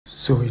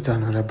So it's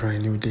another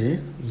brand new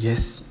day.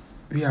 Yes,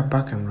 we are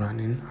back and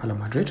running. Real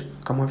Madrid.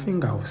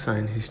 Camavinga will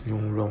sign his new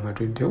Real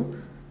Madrid deal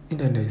in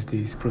the next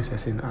days,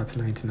 processing at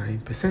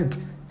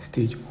 99%,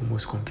 stage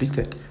almost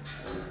completed.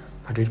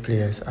 Madrid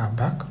players are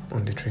back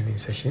on the training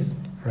session,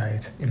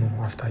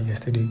 after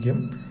yesterday's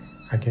game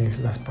against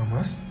Las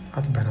Palmas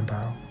at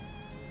Bernabeu.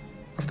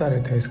 After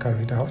the test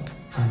carried out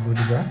on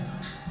Rudiger,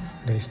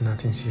 there is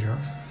nothing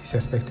serious. He's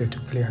expected to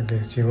play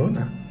against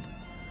Girona.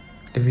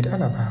 David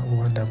Alaba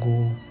will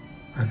undergo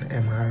an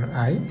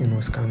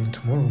MRI scan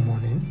tomorrow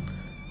morning.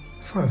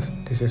 Fans,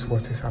 this is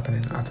what is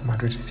happening at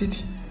Madrid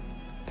City.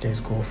 Let's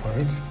go for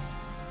it.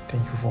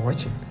 Thank you for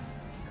watching.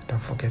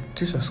 Don't forget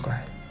to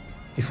subscribe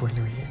if you're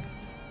new here.